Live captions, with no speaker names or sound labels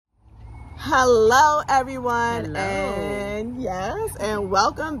Hello everyone. Hello. And yes, and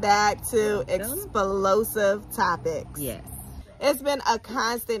welcome back to Explosive Topics. Yes. It's been a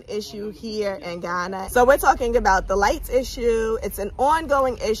constant issue here in Ghana. So we're talking about the lights issue. It's an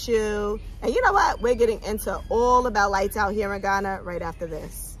ongoing issue. And you know what? We're getting into all about lights out here in Ghana right after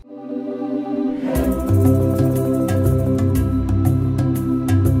this.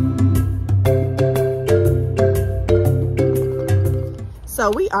 So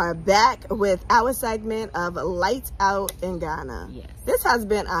we are back with our segment of Lights Out in Ghana. Yes. This has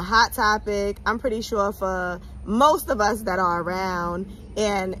been a hot topic, I'm pretty sure, for most of us that are around.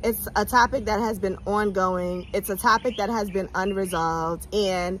 And it's a topic that has been ongoing. It's a topic that has been unresolved.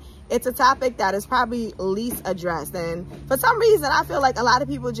 And it's a topic that is probably least addressed. And for some reason, I feel like a lot of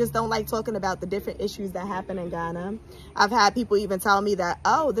people just don't like talking about the different issues that happen in Ghana. I've had people even tell me that,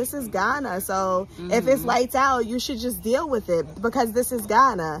 oh, this is Ghana. So if it's lights out, you should just deal with it because this is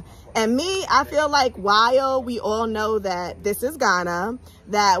Ghana. And me, I feel like while we all know that this is Ghana,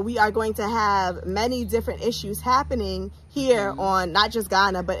 that we are going to have many different issues happening here on not just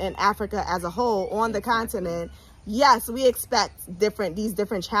Ghana, but in Africa as a whole, on the continent. Yes, we expect these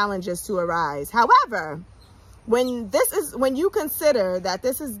different challenges to arise. However, when you consider that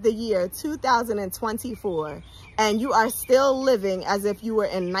this is the year 2024 and you are still living as if you were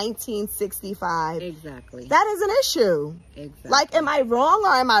in 1965, exactly, that is an issue. Exactly. Like, am I wrong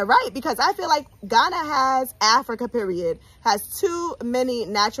or am I right? Because I feel like Africa has too many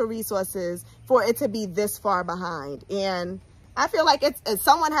natural resources for it to be this far behind. And I feel like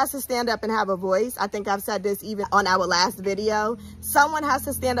someone has to stand up and have a voice. I think I've said this even on our last video. Someone has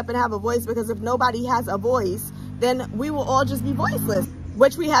to stand up and have a voice, because if nobody has a voice, then we will all just be voiceless,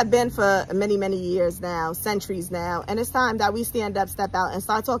 which we have been for many, many years now, centuries now. And it's time that we stand up, step out, and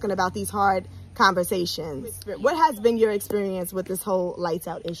start talking about these hard conversations. What has been your experience with this whole lights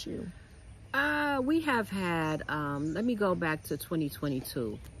out issue? We have had, let me go back to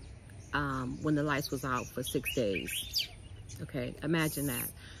 2022, when the lights was out for 6 days. Okay, imagine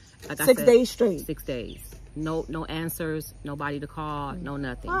that. Like 6 days straight. 6 days. No answers, nobody to call, no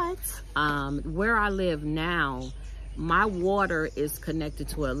nothing. What? Where I live now, my water is connected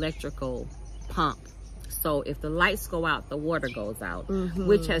to an electrical pump. So if the lights go out, the water goes out,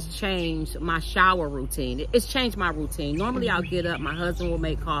 which has changed my shower routine. It's changed my routine. Normally I'll get up, my husband will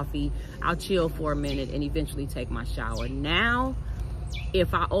make coffee, I'll chill for a minute and eventually take my shower. Now,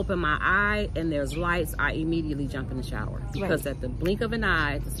 if I open my eye and there's lights, I immediately jump in the shower, because at the blink of an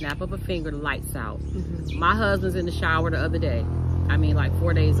eye, the snap of a finger, the lights out. My husband's in the shower the other day. I mean, like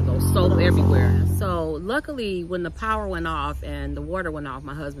 4 days ago, soap everywhere. So luckily, when the power went off and the water went off,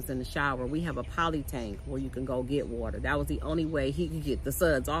 my husband's in the shower. We have a poly tank where you can go get water. That was the only way he could get the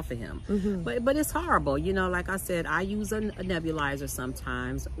suds off of him. But it's horrible. You know, like I said, I use a nebulizer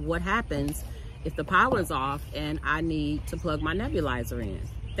sometimes. What happens if the power is off and I need to plug my nebulizer in?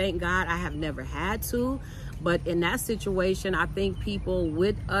 Thank God I have never had to. But in that situation, I think people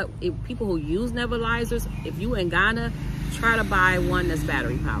people who use nebulizers, if you in Ghana, try to buy one that's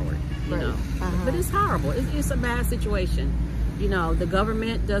battery powered, you know. But it's horrible. It's a bad situation. You know, the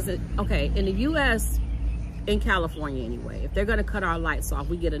government doesn't, okay, in the US, in California anyway, if they're gonna cut our lights off,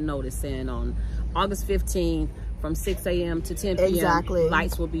 we get a notice in on August 15th from 6 a.m. to 10 p.m.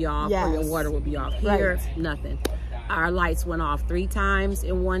 Lights will be off, or your water will be off. Here, nothing. Our lights went off 3 times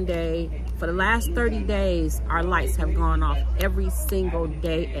in one day. For the last 30 days, our lights have gone off every single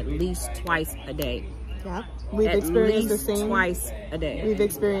day, at least twice a day. Yeah, we've experienced the same. Twice a day. We've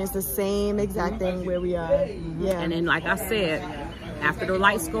experienced the same exact thing where we are. Yeah. And then, like I said, after the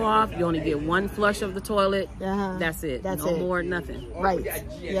lights go off, you only get one flush of the toilet. That's it. That's no more, nothing. Right.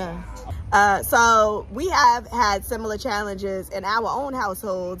 Yeah. So we have had similar challenges in our own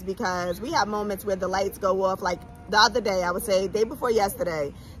households, because we have moments where the lights go off. Like the other day, I would say day before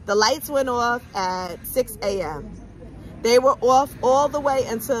yesterday, the lights went off at 6 a.m. They were off all the way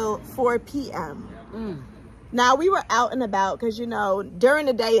until 4 p.m. Now, we were out and about because, you know, during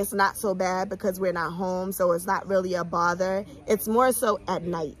the day it's not so bad because we're not home, so it's not really a bother. It's more so at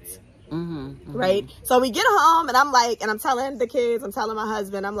night. Right? So we get home and I'm like, and I'm telling the kids, I'm telling my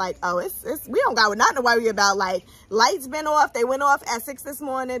husband, I'm like, oh, we don't got nothing to worry about. Like, lights been off. They went off at 6 this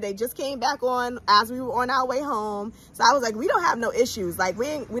morning. They just came back on as we were on our way home. So I was like, we don't have no issues. Like,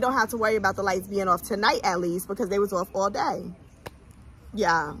 we don't have to worry about the lights being off tonight, at least, because they was off all day.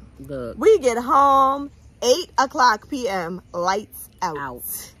 Yeah. Look. We get home, 8 o'clock p.m., lights out.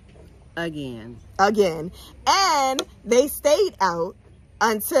 Again. And they stayed out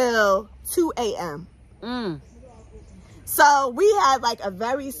until 2 a.m. So we had like a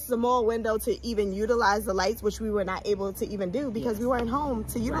very small window to even utilize the lights, which we were not able to even do because we weren't home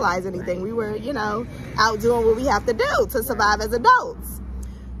to utilize anything. We were, you know, out doing what we have to do to survive as adults.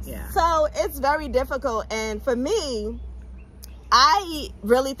 Yeah. So it's very difficult. And for me, I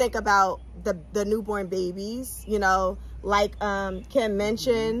really think about the newborn babies, you know, like Kim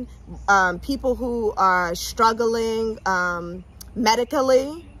mentioned, people who are struggling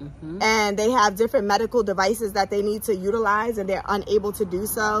medically, and they have different medical devices that they need to utilize and they're unable to do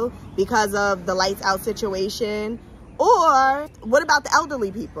so because of the lights out situation. Or what about the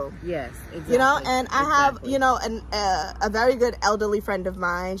elderly people? Yes, exactly. You know, and I have, you know, a very good elderly friend of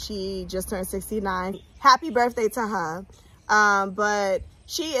mine. She just turned 69. Happy birthday to her. But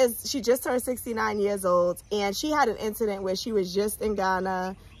she just turned 69 years old, and she had an incident where she was just in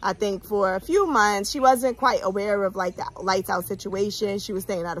Ghana, I think for a few months. She wasn't quite aware of like the lights out situation. She was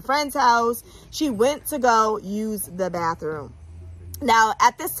staying at a friend's house. She went to go use the bathroom. Now,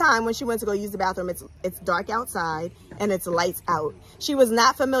 at this time, when she went to go use the bathroom, it's dark outside and it's lights out. She was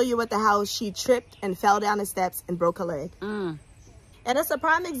not familiar with the house. She tripped and fell down the steps and broke her leg. And it's a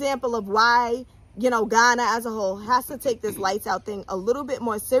prime example of why, you know, Ghana as a whole has to take this lights out thing a little bit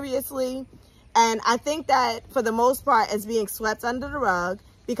more seriously. And I think that for the most part, it's being swept under the rug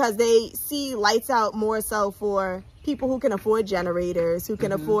because they see lights out more so for people who can afford generators, who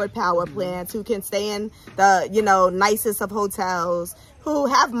can afford power plants, who can stay in the, you know, nicest of hotels, who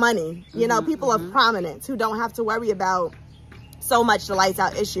have money, you know, people of prominence who don't have to worry about so much the lights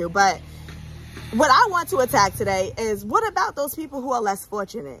out issue. But what I want to attack today is, what about those people who are less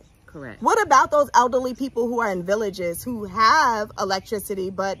fortunate? Correct. What about those elderly people who are in villages who have electricity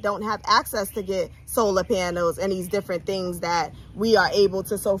but don't have access to get solar panels and these different things that we are able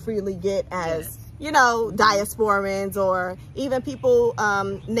to so freely get as, you know, diasporans, or even people,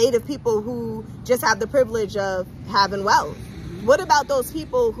 native people who just have the privilege of having wealth? What about those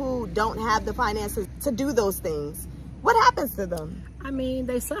people who don't have the finances to do those things? What happens to them? I mean,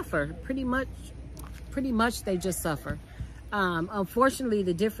 they suffer. Pretty much they just suffer. Unfortunately,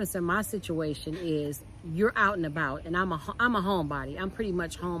 the difference in my situation is you're out and about, and I'm a homebody. I'm pretty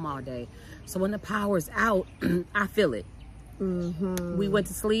much home all day. So when the power's out, I feel it. We went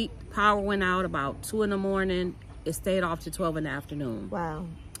to sleep, power went out about 2 in the morning. It stayed off to 12 in the afternoon. Wow.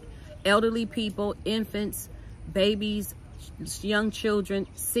 Elderly people, infants, babies, young children,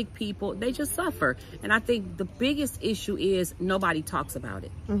 sick people, they just suffer. And I think the biggest issue is nobody talks about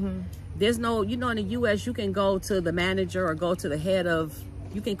it. There's no, you know, in the U.S., you can go to the manager or go to the head of,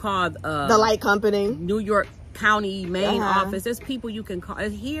 you can call the light company, New York County main office. There's people you can call.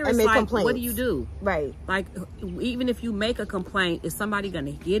 Here it's like, complaints. What do you do? Right. Like, even if you make a complaint, is somebody going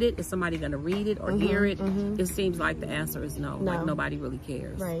to get it? Is somebody going to read it or hear it? It seems like the answer is no. Like, nobody really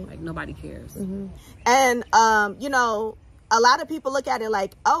cares. Right. Like, nobody cares. And, you know, a lot of people look at it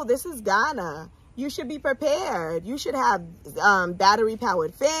like, oh, this is Ghana. You should be prepared. You should have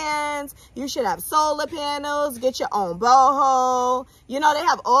battery-powered fans. You should have solar panels. Get your own boho. You know, they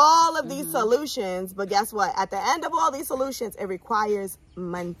have all of these solutions. But guess what? At the end of all these solutions, it requires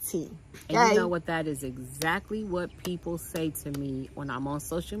money. Okay? And you know what? That is exactly what people say to me when I'm on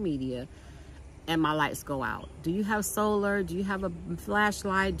social media and my lights go out. Do you have solar? Do you have a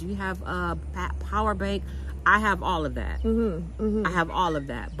flashlight? Do you have a power bank? I have all of that. I have all of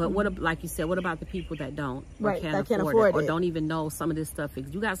that. But what, like you said, what about the people that don't or can't afford it or don't even know some of this stuff?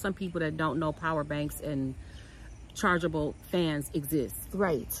 You got some people that don't know power banks and chargeable fans exist.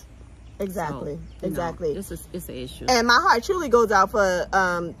 Right. Exactly. So, exactly. It's an issue. And my heart truly goes out for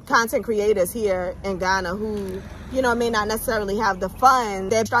content creators here in Ghana who, you know, may not necessarily have the funds.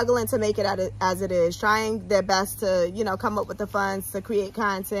 They're struggling to make it as it is, trying their best to, you know, come up with the funds to create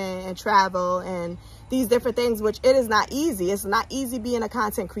content and travel and these different things, which it is not easy. It's not easy being a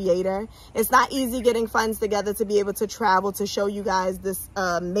content creator. It's not easy getting funds together to be able to travel, to show you guys this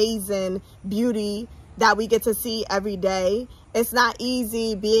amazing beauty that we get to see every day. It's not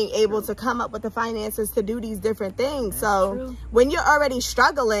easy being able to come up with the finances to do these different things. So when you're already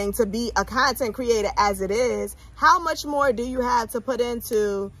struggling to be a content creator as it is, how much more do you have to put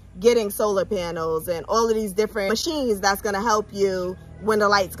into getting solar panels and all of these different machines that's going to help you when the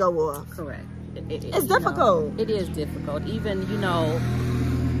lights go off? Correct. It's difficult. It is difficult. Even, you know,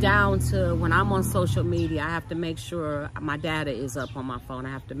 down to when I'm on social media, I have to make sure my data is up on my phone.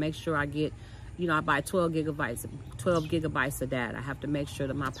 I have to make sure I get, you know, I buy 12 gigabytes of data. I have to make sure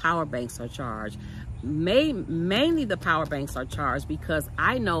that my power banks are charged. mainly the power banks are charged, because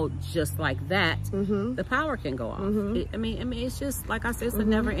I know just like that, the power can go off. I mean, it's just, like I said, it's a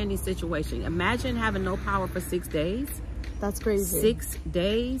never-ending situation. Imagine having no power for 6 days. That's crazy. 6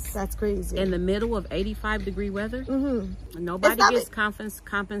 days. That's crazy. In the middle of 85-degree weather. Nobody gets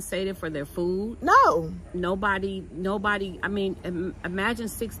compensated for their food. No. Nobody. I mean, imagine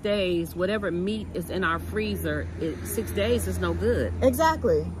 6 days. Whatever meat is in our freezer, 6 days is no good.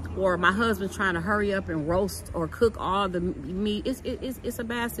 Exactly. Or my husband's trying to hurry up and roast or cook all the meat. It's a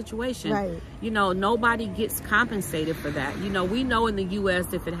bad situation. Right. You know, nobody gets compensated for that. You know, we know in the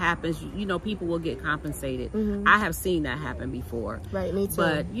U.S. if it happens, you know, people will get compensated. I have seen that happen before. Right, me too.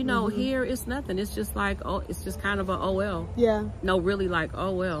 But, you know, here it's nothing. It's just like, oh, it's just kind of a, oh, well. Yeah. No, really like,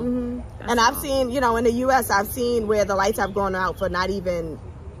 oh, well. And I've seen, you know, in the U.S., I've seen where the lights have gone out for not even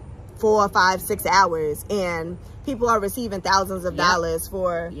 4, 5, 6 hours, and people are receiving thousands of dollars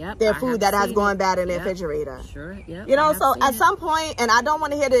for their food that has gone bad in their refrigerator. Sure, you know, so at some point, and I don't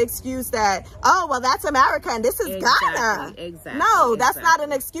want to hear the excuse that, oh, well, that's America and this is Ghana. No, that's not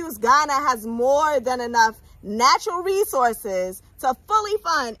an excuse. Ghana has more than enough natural resources to fully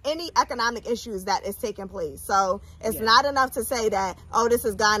fund any economic issues that is taking place. So it's not enough to say that, oh, this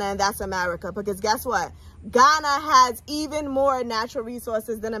is Ghana and that's America, because guess what? Ghana has even more natural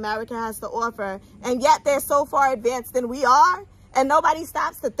resources than America has to offer, and yet they're so far advanced than we are, and nobody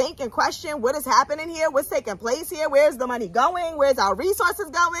stops to think and question what is happening here, what's taking place here, where's the money going, where's our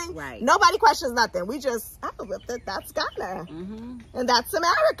resources going. Right. Nobody questions nothing. We just, that's Ghana, and that's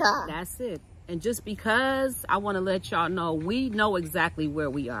America. That's it. And just because, I want to let y'all know, we know exactly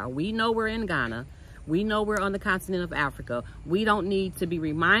where we are. We know we're in Ghana. We know we're on the continent of Africa. We don't need to be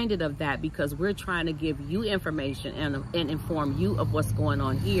reminded of that, because we're trying to give you information and inform you of what's going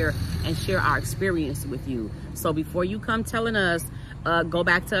on here and share our experience with you. So before you come telling us, go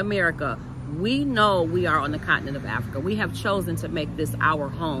back to America, we know we are on the continent of Africa. We have chosen to make this our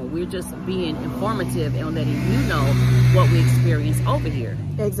home. We're just being informative and letting you know what we experience over here.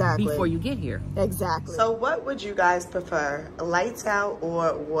 Exactly. Before you get here. Exactly. So what would you guys prefer, lights out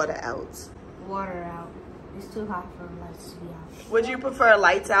or water out? Water out. It's too hot for lights to be out. Would you prefer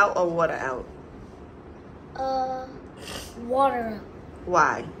lights out or water out? Water out.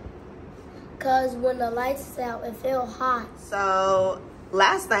 Why? Because when the lights is out, it feels hot. So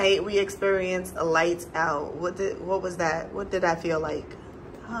last night we experienced a lights out. What was that? What did that feel like?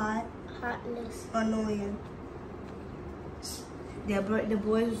 Hot. Hotness. Annoying. The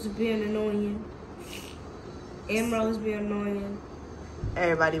boys was being annoying. Emerald was being annoying.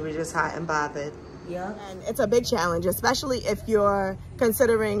 Everybody was just hot and bothered. Yeah. And it's a big challenge, especially if you're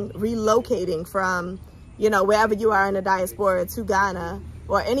considering relocating from, you know, wherever you are in the diaspora to Ghana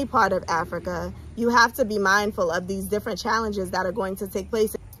or any part of Africa. You have to be mindful of these different challenges that are going to take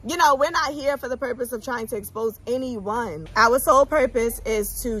place. You know, we're not here for the purpose of trying to expose anyone. Our sole purpose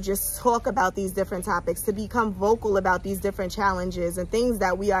is to just talk about these different topics, to become vocal about these different challenges and things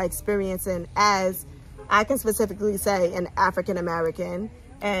that we are experiencing as, I can specifically say, an African American,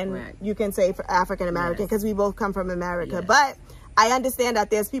 and you can say for African American, because we both come from America. But I understand that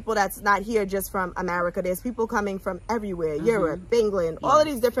there's people that's not here just from America. There's people coming from everywhere, Europe, England, all of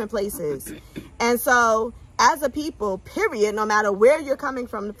these different places. And so as a people, period, no matter where you're coming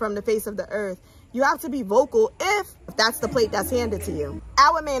from the face of the earth, you have to be vocal if that's the plate that's handed to you.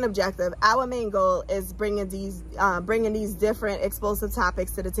 Our main objective, our main goal is bringing these different explosive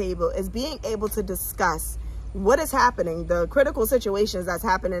topics to the table, is being able to discuss what is happening, the critical situations that's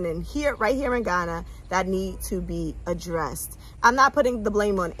happening right here in Ghana that need to be addressed. I'm not putting the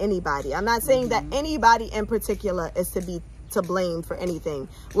blame on anybody. I'm not saying that anybody in particular is to blame for anything.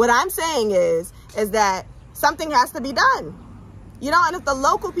 What I'm saying is that something has to be done. You know, and if the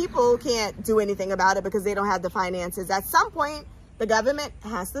local people can't do anything about it because they don't have the finances, at some point, the government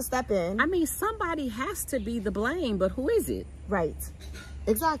has to step in. I mean, somebody has to be the blame, but who is it? Right.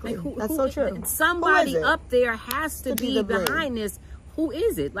 Exactly. Like That's so true. Somebody up there has to be behind this. Who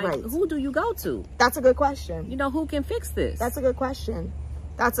is it? Like, who do you go to? That's a good question. You know, who can fix this? That's a good question.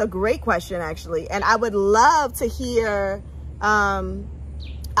 That's a great question, actually. And I would love to hear,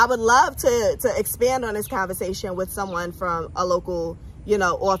 I would love to expand on this conversation with someone from a local, you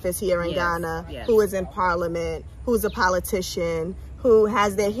know, office here in Ghana, who is in parliament, who's a politician, who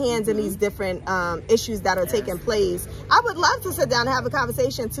has their hands in these different issues that are taking place. I would love to sit down and have a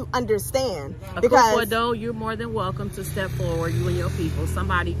conversation to understand. Because though, you're more than welcome to step forward, you and your people.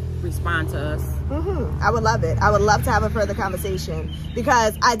 Somebody respond to us. I would love it. I would love to have a further conversation,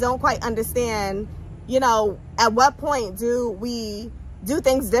 because I don't quite understand, you know, at what point do we do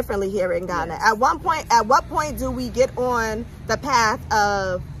things differently here in Ghana? At what point do we get on the path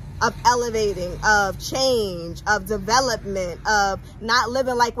of of elevating, of change, of development, of not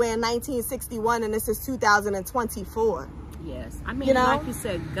living like we're in 1961 and this is 2024. Yes. I mean, you know? like you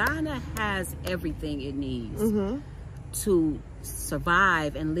said, Ghana has everything it needs to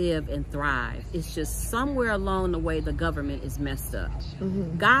survive and live and thrive. It's just somewhere along the way the government is messed up.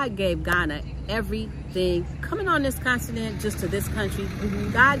 God gave Ghana everything. Coming on this continent, just to this country,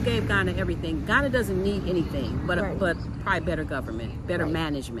 God gave Ghana everything. Ghana doesn't need anything but probably better government, better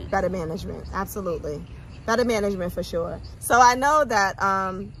management. Better management, absolutely. Better management for sure. So I know that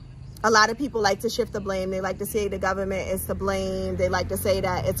a lot of people like to shift the blame. They like to say the government is to blame. They like to say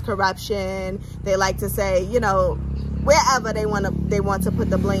that it's corruption. They like to say, you know, wherever they want to put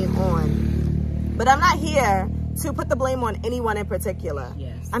the blame on. But I'm not here to put the blame on anyone in particular.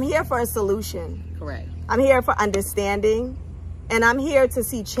 Yes. I'm here for a solution. Correct. I'm here for understanding, and I'm here to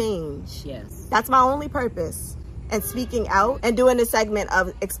see change. Yes. That's my only purpose. And speaking out and doing a segment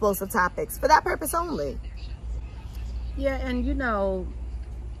of explosive topics for that purpose only. Yeah, and you know,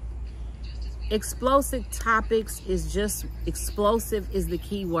 explosive topics is just, explosive is the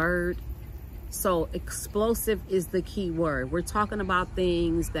key word. So explosive is the key word. We're talking about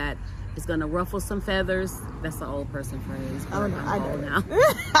things that is going to ruffle some feathers. That's an old person phrase. Oh, no, I know now.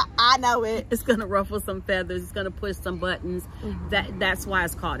 I know it. It's going to ruffle some feathers. It's going to push some buttons. That's why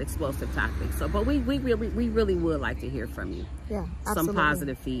it's called explosive topics. So, but we really would like to hear from you. Yeah, absolutely. Some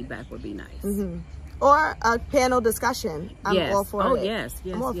positive feedback would be nice. Or a panel discussion. I'm all for it. Yes.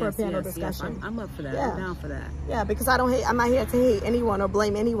 I'm all for a panel discussion. I'm up for that. Yeah. I'm down for that. Yeah, because I'm not here to hate anyone or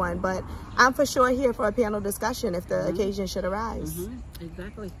blame anyone, but I'm for sure here for a panel discussion if the occasion should arise.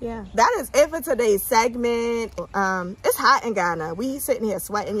 Exactly. Yeah. That is it for today's segment. It's hot in Ghana. We sitting here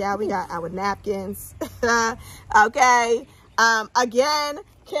sweating, y'all. We got our napkins. Okay. Again,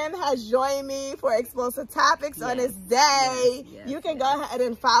 Kim has joined me for Explosive Topics on this day. You can go ahead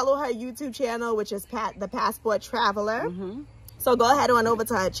and follow her YouTube channel, which is the Passport Traveler. So go ahead on over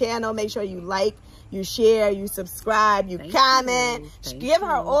to her channel. Make sure you like, you share, you subscribe, you comment. Give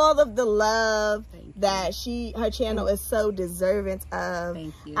her all of the love that her channel is so deserving of.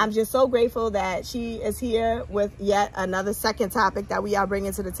 I'm just so grateful that she is here with yet another second topic that we are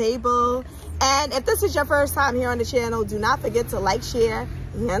bringing to the table. And if this is your first time here on the channel, do not forget to like, share,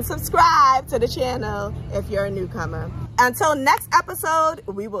 and subscribe to the channel if you're a newcomer. Until next episode,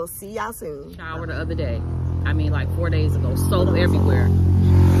 we will see y'all soon. Shower the other day. I mean, like 4 days ago. Soap everywhere.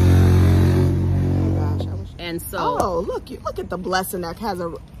 Oh gosh, and so. Oh, look at the blessing that has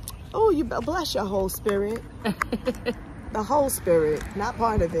a. Oh, you bless your whole spirit. The whole spirit, not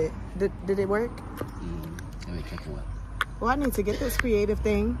part of it. Did it work? Let me check it out. Well, I need to get this creative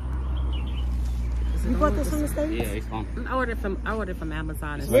thing. You bought this from the States? Yeah, it's on. I ordered from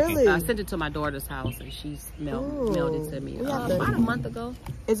Amazon. And Really? I sent it to my daughter's house, and she's mailed it to me about a month ago.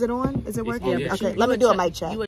 Is it on? Is it working? Yeah. Okay, let me do a mic check.